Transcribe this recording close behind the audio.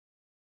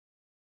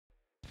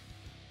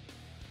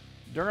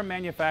Durham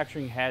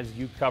Manufacturing has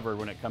you covered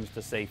when it comes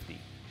to safety.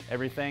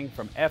 Everything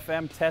from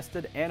FM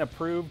tested and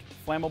approved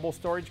flammable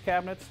storage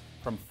cabinets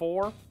from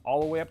 4 all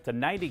the way up to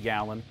 90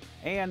 gallon,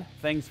 and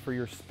things for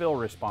your spill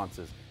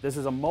responses. This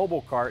is a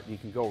mobile cart. You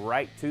can go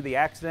right to the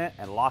accident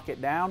and lock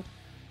it down.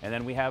 And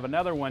then we have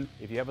another one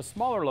if you have a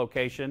smaller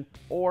location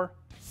or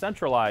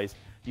centralized.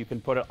 You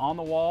can put it on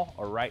the wall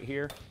or right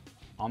here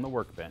on the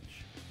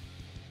workbench.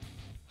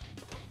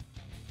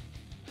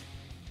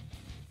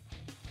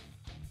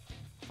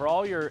 For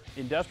all your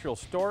industrial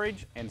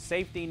storage and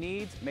safety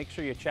needs, make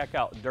sure you check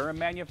out Durham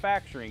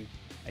Manufacturing,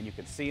 and you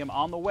can see them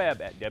on the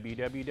web at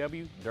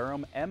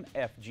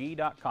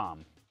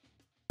www.durhammfg.com.